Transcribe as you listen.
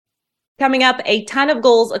Coming up, a ton of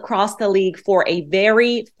goals across the league for a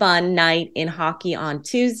very fun night in hockey on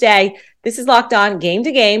Tuesday. This is Locked On Game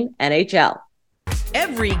to Game NHL.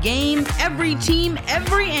 Every game, every team,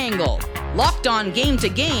 every angle. Locked On Game to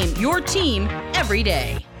Game, your team every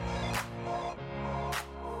day.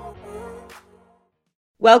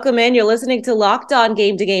 Welcome in. You're listening to Locked On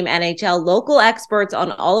Game to Game NHL, local experts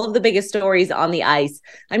on all of the biggest stories on the ice.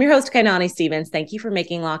 I'm your host, Kainani Stevens. Thank you for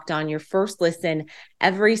making Locked On your first listen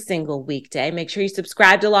every single weekday. Make sure you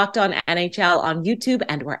subscribe to Locked On NHL on YouTube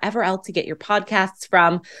and wherever else you get your podcasts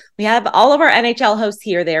from. We have all of our NHL hosts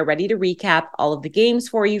here. They are ready to recap all of the games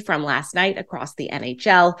for you from last night across the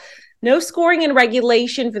NHL. No scoring in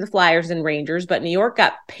regulation for the Flyers and Rangers, but New York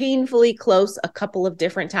got painfully close a couple of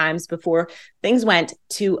different times before things went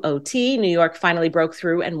to OT. New York finally broke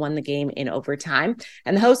through and won the game in overtime.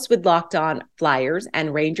 And the hosts with Locked On Flyers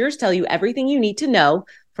and Rangers tell you everything you need to know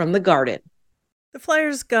from the Garden. The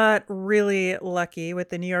Flyers got really lucky with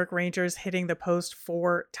the New York Rangers hitting the post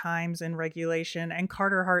 4 times in regulation, and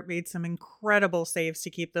Carter Hart made some incredible saves to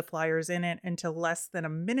keep the Flyers in it until less than a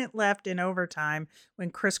minute left in overtime when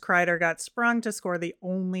Chris Kreider got sprung to score the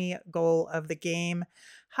only goal of the game.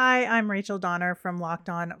 Hi, I'm Rachel Donner from Locked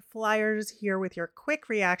On Flyers, here with your quick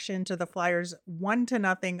reaction to the Flyers'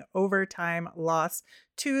 1-0 overtime loss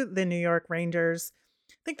to the New York Rangers.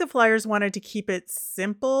 I think the Flyers wanted to keep it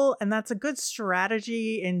simple, and that's a good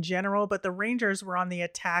strategy in general, but the Rangers were on the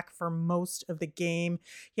attack for most of the game.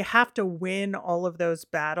 You have to win all of those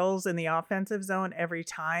battles in the offensive zone every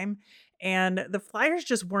time, and the Flyers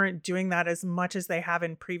just weren't doing that as much as they have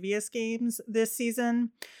in previous games this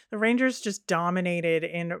season. The Rangers just dominated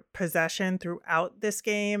in possession throughout this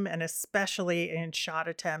game, and especially in shot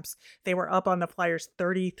attempts. They were up on the Flyers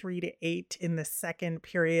 33-8 in the second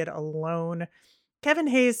period alone. Kevin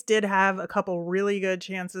Hayes did have a couple really good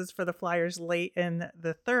chances for the Flyers late in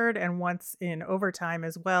the third and once in overtime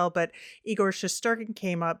as well, but Igor Shesterkin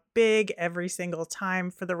came up big every single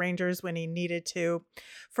time for the Rangers when he needed to.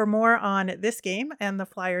 For more on this game and the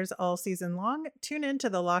Flyers all season long, tune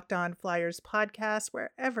into the Locked On Flyers podcast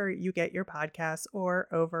wherever you get your podcasts or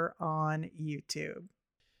over on YouTube.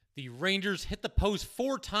 The Rangers hit the post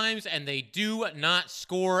 4 times, and they do not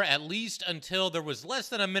score, at least until there was less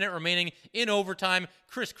than a minute remaining in overtime.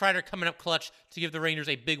 Chris Kreider coming up clutch to give the Rangers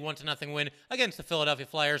a big 1-0 win against the Philadelphia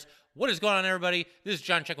Flyers. What is going on, everybody? This is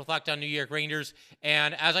John Check with Locked On New York Rangers.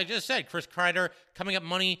 And as I just said, Chris Kreider coming up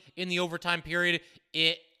money in the overtime period.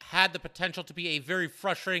 It had the potential to be a very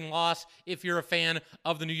frustrating loss if you're a fan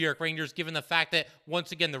of the New York Rangers, given the fact that,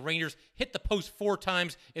 once again, the Rangers hit the post 4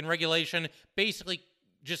 times in regulation, basically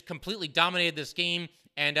just completely dominated this game,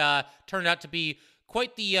 and turned out to be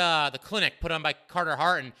quite the clinic put on by Carter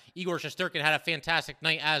Hart, and Igor Shesterkin had a fantastic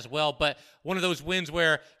night as well. But one of those wins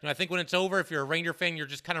where, I think when it's over, if you're a Ranger fan, you're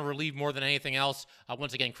just kind of relieved more than anything else.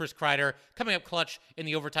 Once again, Chris Kreider coming up clutch in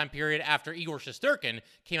the overtime period after Igor Shesterkin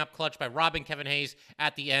came up clutch by robbing Kevin Hayes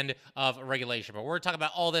at the end of regulation. But we're going to talk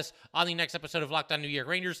about all this on the next episode of Locked On New York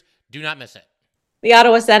Rangers. Do not miss it. The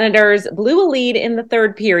Ottawa Senators blew a lead in the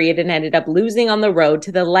third period and ended up losing on the road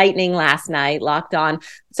to the Lightning last night. Locked On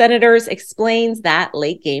Senators explains that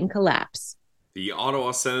late game collapse. The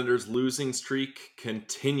Ottawa Senators losing streak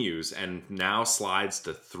continues and now slides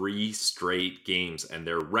to 3 straight games, and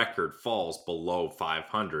their record falls below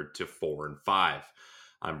 500 to 4-5.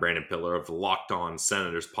 I'm Brandon Pillar of the Locked On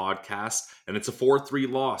Senators podcast, and it's a 4-3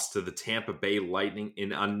 loss to the Tampa Bay Lightning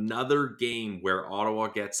in another game where Ottawa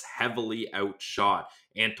gets heavily outshot.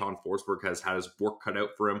 Anton Forsberg has had his work cut out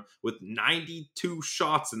for him with 92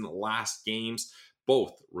 shots in the last games,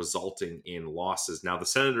 both resulting in losses. Now, the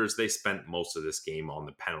Senators, they spent most of this game on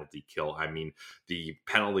the penalty kill. I mean, the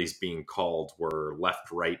penalties being called were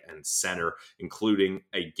left, right, and center, including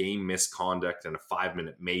a game misconduct and a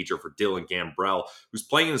 5-minute major for Dylan Gambrell, who's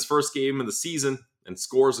playing in his first game of the season and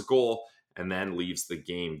scores a goal and then leaves the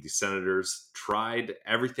game. The Senators tried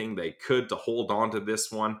everything they could to hold on to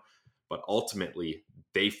this one, but ultimately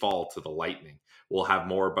they fall to the Lightning. We'll have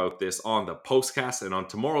more about this on the postcast and on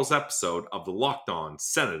tomorrow's episode of the Locked On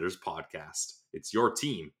Senators podcast. It's your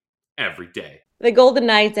team every day. The Golden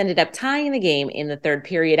Knights ended up tying the game in the third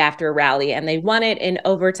period after a rally, and they won it in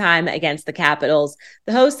overtime against the Capitals.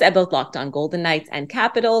 The hosts at both Locked On Golden Knights and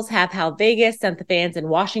Capitals have how Vegas sent the fans in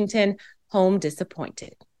Washington home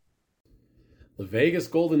disappointed. The Vegas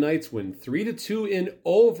Golden Knights win 3-2 in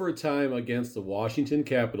overtime against the Washington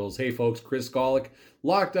Capitals. Hey folks, Chris Golick,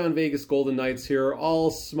 Locked On Vegas Golden Knights here. All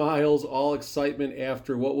smiles, all excitement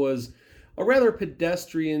after what was a rather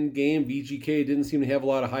pedestrian game. VGK didn't seem to have a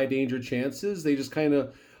lot of high danger chances. They just kind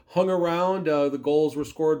of hung around. The goals were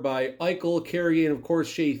scored by Eichel, Carrier, and of course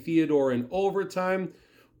Shea Theodore in overtime.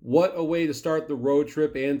 What a way to start the road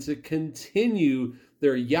trip and to continue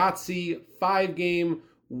their Yahtzee 5-game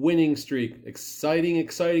winning streak.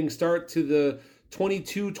 Exciting start to the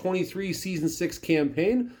 22-23 Season 6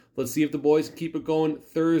 campaign. Let's see if the boys can keep it going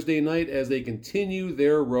Thursday night as they continue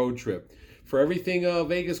their road trip. For everything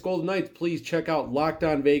Vegas Golden Knights, please check out Locked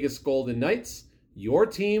On Vegas Golden Knights, your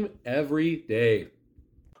team every day.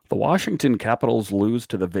 The Washington Capitals lose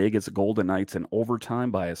to the Vegas Golden Knights in overtime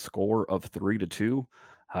by a score of 3-2.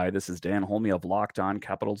 Hi, this is Dan Holme of Locked On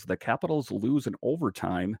Capitals. The Capitals lose in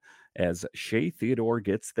overtime as Shea Theodore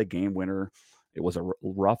gets the game winner. It was a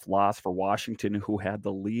rough loss for Washington, who had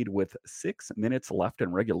the lead with 6 minutes left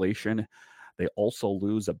in regulation. They also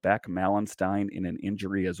lose a Beck Malenstein in an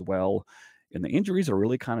injury as well. And the injuries are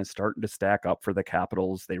really kind of starting to stack up for the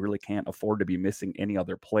Capitals. They really can't afford to be missing any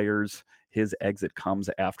other players. His exit comes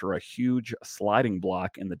after a huge sliding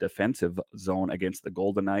block in the defensive zone against the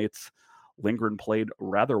Golden Knights. Lindgren played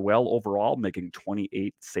rather well overall, making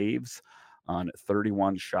 28 saves on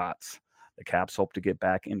 31 shots. The Caps hope to get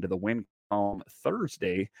back into the win column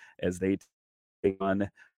Thursday as they take on the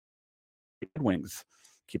Red Wings.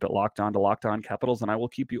 Keep it locked on to Locked On Capitals, and I will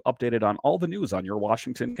keep you updated on all the news on your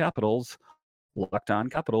Washington Capitals. Locked On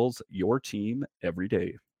Capitals, your team every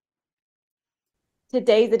day.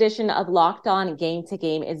 Today's edition of Locked On Game to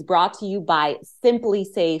Game is brought to you by Simply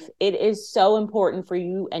Safe. It is so important for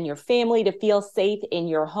you and your family to feel safe in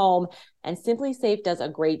your home, and Simply Safe does a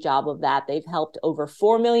great job of that. They've helped over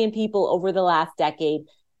 4 million people over the last decade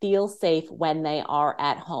feel safe when they are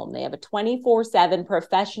at home. They have a 24/7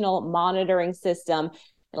 professional monitoring system.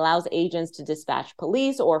 It allows agents to dispatch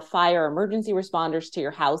police or fire emergency responders to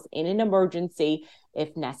your house in an emergency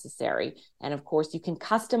if necessary. And of course, you can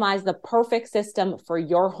customize the perfect system for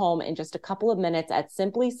your home in just a couple of minutes at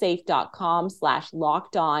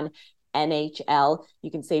simplysafe.com/lockedon NHL.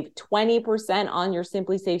 You can save 20% on your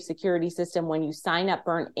Simply Safe security system when you sign up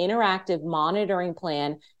for an interactive monitoring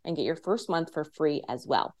plan and get your first month for free as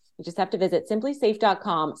well. You just have to visit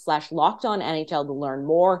simplysafe.com/lockedonnhl to learn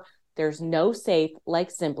more. There's no safe like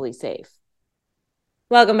Simply Safe.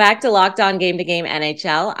 Welcome back to Locked On Game to Game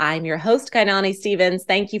NHL. I'm your host, Kainani Stevens.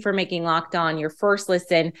 Thank you for making Locked On your first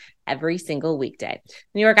listen every single weekday.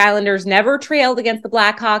 New York Islanders never trailed against the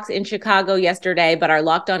Blackhawks in Chicago yesterday, but our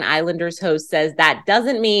Locked On Islanders host says that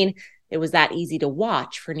doesn't mean it was that easy to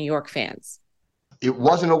watch for New York fans. It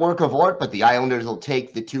wasn't a work of art, but the Islanders will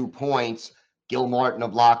take the 2 points. Gil Martin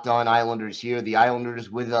of Locked On Islanders here. The Islanders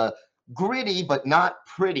with a gritty but not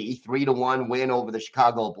pretty 3-1 win over the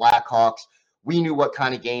Chicago Blackhawks. We knew what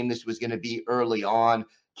kind of game this was going to be early on.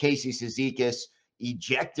 Casey Cizikas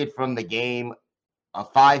ejected from the game, a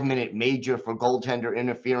 5-minute major for goaltender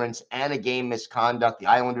interference and a game misconduct. The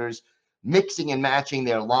Islanders mixing and matching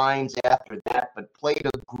their lines after that, but played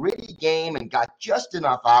a gritty game and got just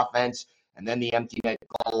enough offense, and then the empty net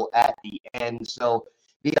goal at the end. So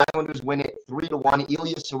the Islanders win it 3-1.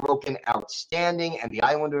 Ilya Sorokin outstanding, and the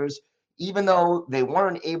Islanders, even though they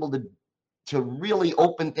weren't able to really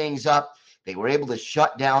open things up, they were able to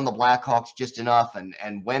shut down the Blackhawks just enough,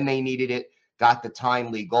 and when they needed it, got the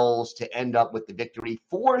timely goals to end up with the victory.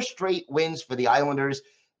 4 straight wins for the Islanders,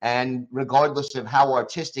 and regardless of how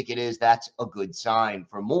artistic it is, that's a good sign.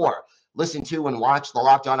 For more, listen to and watch the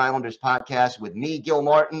Locked On Islanders podcast with me, Gil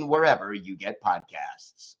Martin, wherever you get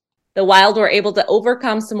podcasts. The Wild were able to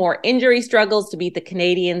overcome some more injury struggles to beat the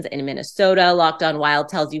Canadiens in Minnesota. Locked On Wild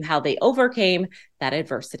tells you how they overcame that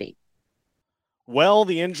adversity. Well,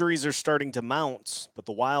 the injuries are starting to mount, but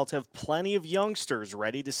the Wild have plenty of youngsters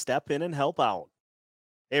ready to step in and help out.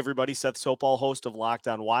 Hey, everybody. Seth Sopal, host of Locked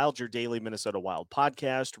On Wild, your daily Minnesota Wild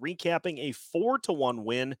podcast, recapping a 4-1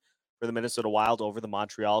 win for the Minnesota Wild over the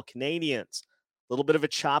Montreal Canadiens. A little bit of a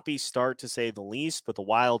choppy start, to say the least, but the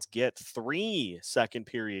Wilds get 3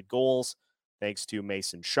 second-period goals, thanks to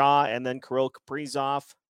Mason Shaw, and then Kirill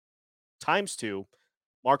Kaprizov ×2.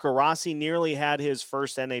 Marco Rossi nearly had his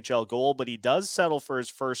first NHL goal, but he does settle for his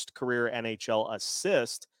first career NHL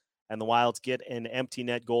assist, and the Wilds get an empty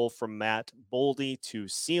net goal from Matt Boldy to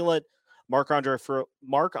seal it.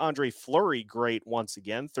 Marc-Andre Fleury, great once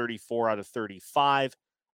again, 34 out of 35.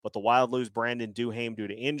 But the Wild lose Brandon Duhaime due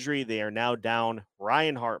to injury. They are now down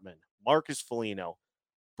Ryan Hartman, Marcus Foligno,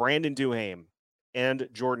 Brandon Duhaime, and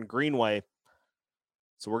Jordan Greenway.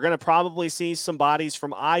 So we're going to probably see some bodies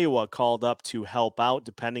from Iowa called up to help out,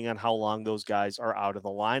 depending on how long those guys are out of the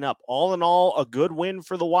lineup. All in all, a good win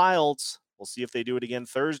for the Wilds. We'll see if they do it again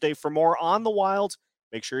Thursday. For more on the Wild,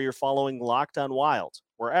 make sure you're following Locked On Wild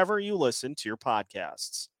wherever you listen to your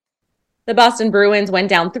podcasts. The Boston Bruins went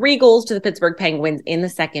down 3 goals to the Pittsburgh Penguins in the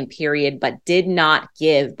second period, but did not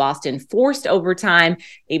give. Boston forced overtime,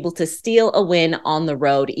 able to steal a win on the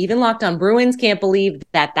road. Even Locked On Bruins can't believe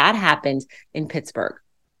that happened in Pittsburgh.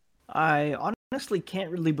 I honestly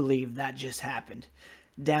can't really believe that just happened.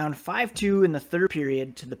 Down 5-2 in the third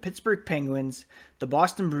period to the Pittsburgh Penguins, the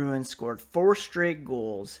Boston Bruins scored 4 straight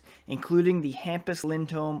goals, including the Hampus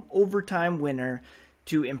Lindholm overtime winner,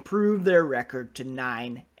 to improve their record to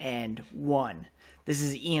 9-1. This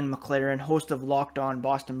is Ian McLaren, host of Locked On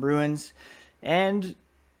Boston Bruins, and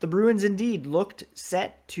the Bruins indeed looked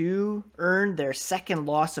set to earn their second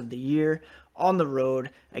loss of the year on the road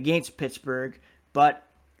against Pittsburgh, but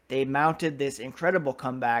they mounted this incredible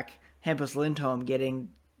comeback, Hampus Lindholm getting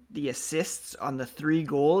the assists on the 3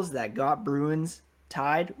 goals that got Bruins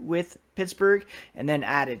tied with Pittsburgh, and then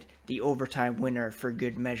added the overtime winner for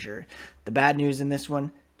good measure. The bad news in this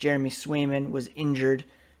one, Jeremy Swayman was injured.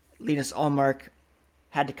 Linus Ullmark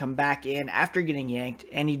had to come back in after getting yanked,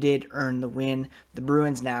 and he did earn the win. The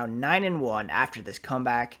Bruins now 9-1 after this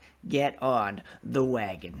comeback. Get on the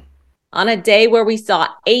wagon. On a day where we saw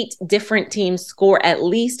 8 different teams score at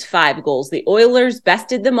least 5 goals, the Oilers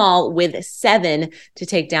bested them all with 7 to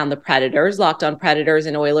take down the Predators. Locked On Predators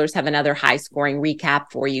and Oilers have another high-scoring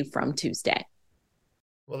recap for you from Tuesday.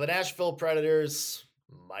 Well, the Nashville Predators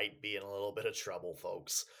might be in a little bit of trouble,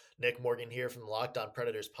 folks. Nick Morgan here from the Locked On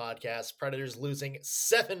Predators podcast. Predators losing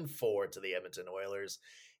 7-4 to the Edmonton Oilers,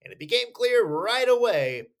 and it became clear right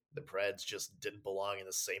away the Preds just didn't belong in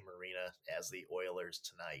the same arena as the Oilers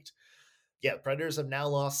tonight. Yeah, the Predators have now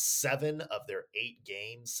lost 7 of their 8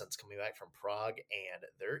 games since coming back from Prague, and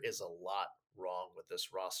there is a lot wrong with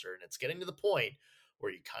this roster, and it's getting to the point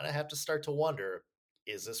where you kind of have to start to wonder,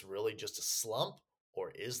 is this really just a slump, or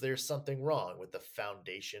is there something wrong with the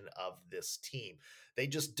foundation of this team? They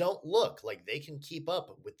just don't look like they can keep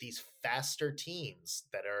up with these faster teams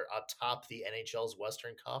that are atop the NHL's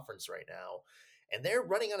Western Conference right now. And they're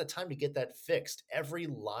running out of time to get that fixed. Every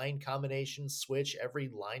line combination switch, every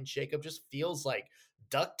line shakeup just feels like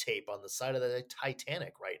duct tape on the side of the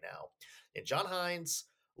Titanic right now. And John Hynes,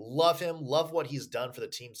 love him, love what he's done for the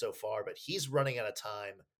team so far, but he's running out of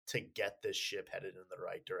time to get this ship headed in the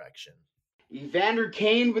right direction. Evander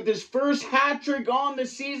Kane with his first hat trick on the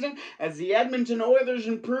season as the Edmonton Oilers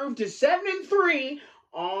improved to 7-3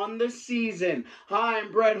 on the season. Hi,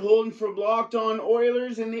 I'm Brett Holden from Locked On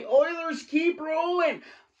Oilers, and the Oilers keep rolling.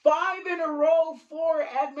 5 in a row for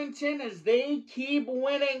Edmonton as they keep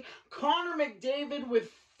winning. Connor McDavid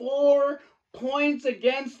with 4 points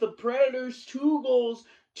against the Predators, 2 goals,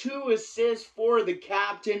 2 assists for the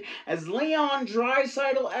captain, as Leon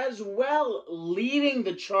Draisaitl as well leading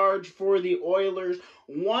the charge for the Oilers.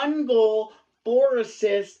 1 goal, 4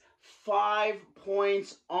 assists, 5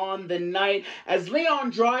 points on the night, as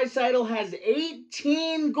Leon Draisaitl has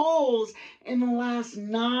 18 goals in the last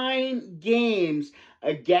 9 games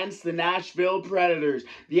against the Nashville Predators.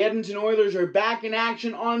 The Edmonton Oilers are back in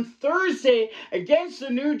action on Thursday against the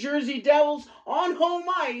New Jersey Devils on home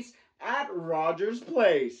ice at Rogers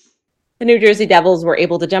Place. The New Jersey Devils were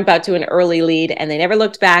able to jump out to an early lead, and they never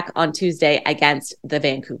looked back on Tuesday against the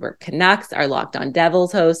Vancouver Canucks. Our Locked On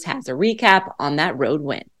Devils host has a recap on that road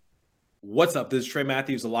win. What's up? This is Trey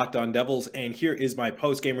Matthews of Locked On Devils, and here is my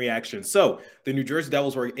post-game reaction. So, the New Jersey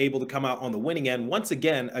Devils were able to come out on the winning end once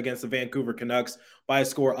again against the Vancouver Canucks by a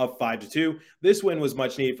score of 5-2. This win was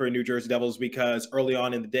much needed for the New Jersey Devils because early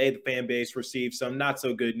on in the day, the fan base received some not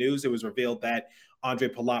so good news. It was revealed that Andre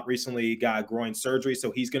Palat recently got groin surgery,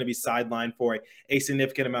 so he's going to be sidelined for a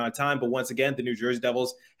significant amount of time. But once again, the New Jersey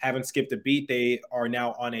Devils haven't skipped a beat. They are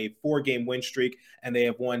now on a 4-game win streak, and they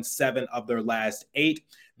have won 7 of their last 8.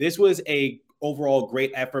 This was a overall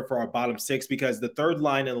great effort for our bottom 6 because the third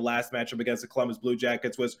line in the last matchup against the Columbus Blue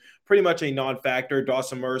Jackets was pretty much a non-factor.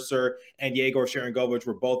 Dawson Mercer and Yegor Sharangovich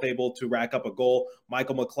were both able to rack up a goal.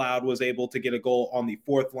 Michael McLeod was able to get a goal on the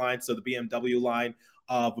 4th line, so the BMW line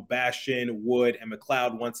of Bastian, Wood, and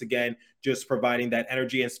McLeod once again just providing that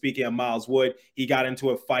energy. And speaking of Miles Wood, he got into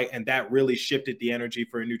a fight, and that really shifted the energy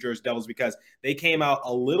for New Jersey Devils because they came out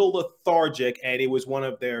a little lethargic, and it was one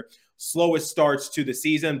of their slowest starts to the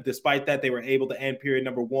season. Despite that, they were able to end period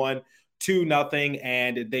number 1 2-0,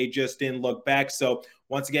 and they just didn't look back. So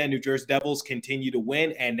once again, New Jersey Devils continue to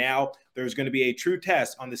win, and now there's going to be a true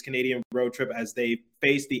test on this Canadian road trip as they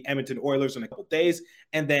face the Edmonton Oilers in a couple days,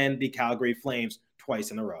 and then the Calgary Flames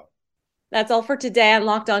twice in a row. That's all for today on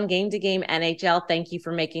Locked On Game to Game NHL. Thank you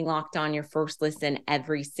for making Locked On your first listen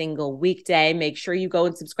every single weekday. Make sure you go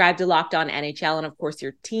and subscribe to Locked On NHL and, of course,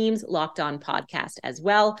 your team's Locked On podcast as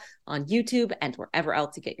well on YouTube and wherever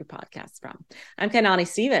else you get your podcasts from. I'm Kanani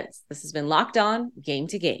Stevens. This has been Locked On Game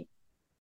to Game.